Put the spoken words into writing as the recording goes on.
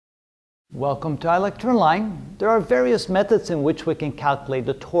Welcome to iLectureOnline. There are various methods in which we can calculate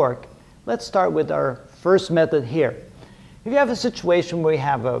the torque. Let's start with our first method here. If you have a situation where you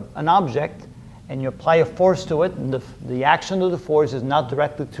have an object and you apply a force to it, and the action of the force is not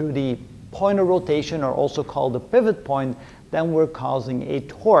directed through the point of rotation, or also called the pivot point, then we're causing a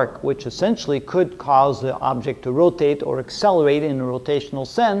torque, which essentially could cause the object to rotate or accelerate in a rotational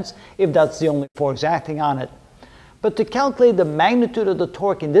sense if that's the only force acting on it. But to calculate the magnitude of the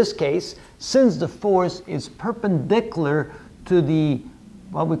torque in this case, since the force is perpendicular to the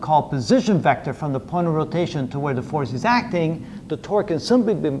what we call position vector from the point of rotation to where the force is acting, the torque can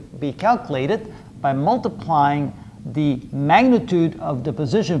simply be calculated by multiplying the magnitude of the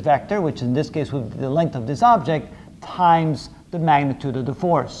position vector, which in this case would be the length of this object, times the magnitude of the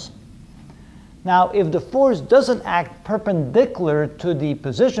force. Now, if the force doesn't act perpendicular to the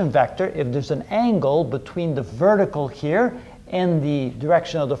position vector, if there's an angle between the vertical here and the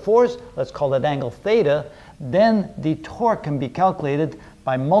direction of the force, let's call that angle theta, then the torque can be calculated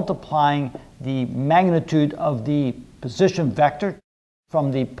by multiplying the magnitude of the position vector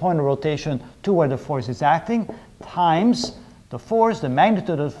from the point of rotation to where the force is acting, times the force, the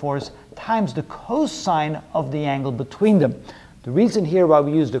magnitude of the force, times the cosine of the angle between them. The reason here why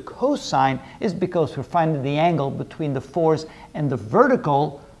we use the cosine is because we're finding the angle between the force and the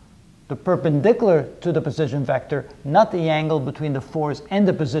vertical, the perpendicular to the position vector, not the angle between the force and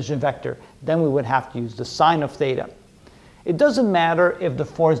the position vector. Then we would have to use the sine of theta. It doesn't matter if the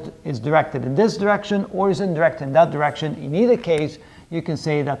force is directed in this direction or is directed in that direction. In either case, you can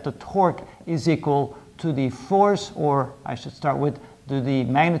say that the torque is equal to the force, or I should start with the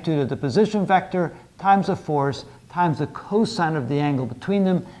magnitude of the position vector times the force times the cosine of the angle between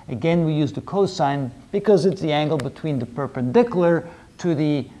them. Again, we use the cosine because it's the angle between the perpendicular to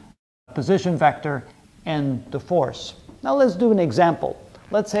the position vector and the force. Now let's do an example.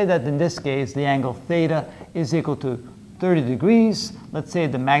 Let's say that in this case the angle theta is equal to 30 degrees. Let's say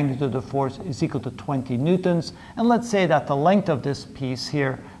the magnitude of the force is equal to 20 newtons. And let's say that the length of this piece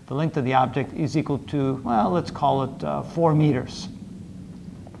here, the length of the object, is equal to, well, let's call it 4 meters.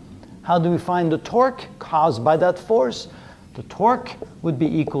 How do we find the torque caused by that force? The torque would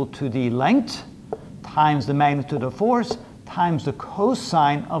be equal to the length times the magnitude of force times the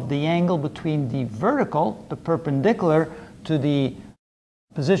cosine of the angle between the vertical, the perpendicular to the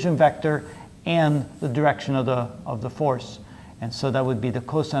position vector, and the direction of the force. And so that would be the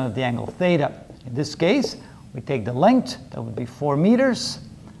cosine of the angle theta. In this case, we take the length, that would be 4 meters.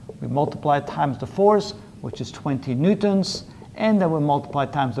 We multiply it times the force, which is 20 newtons. And then we multiply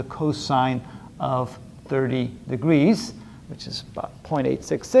times the cosine of 30 degrees, which is about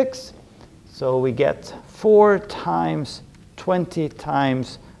 0.866. So we get 4 times 20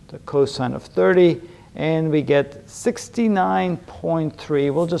 times the cosine of 30, and we get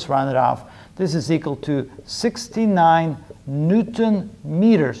 69.3. We'll just round it off. This is equal to 69 Newton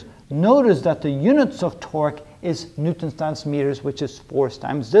meters. Notice that the units of torque is newtons times meters, which is force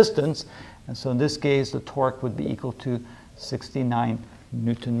times distance. And so in this case, the torque would be equal to 69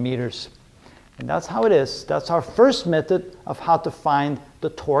 Newton meters. And that's how it is. That's our first method of how to find the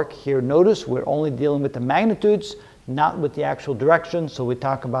torque here. Notice we're only dealing with the magnitudes, not with the actual direction. So we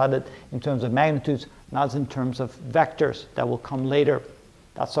talk about it in terms of magnitudes, not in terms of vectors. That will come later.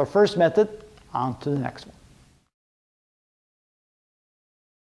 That's our first method. On to the next one.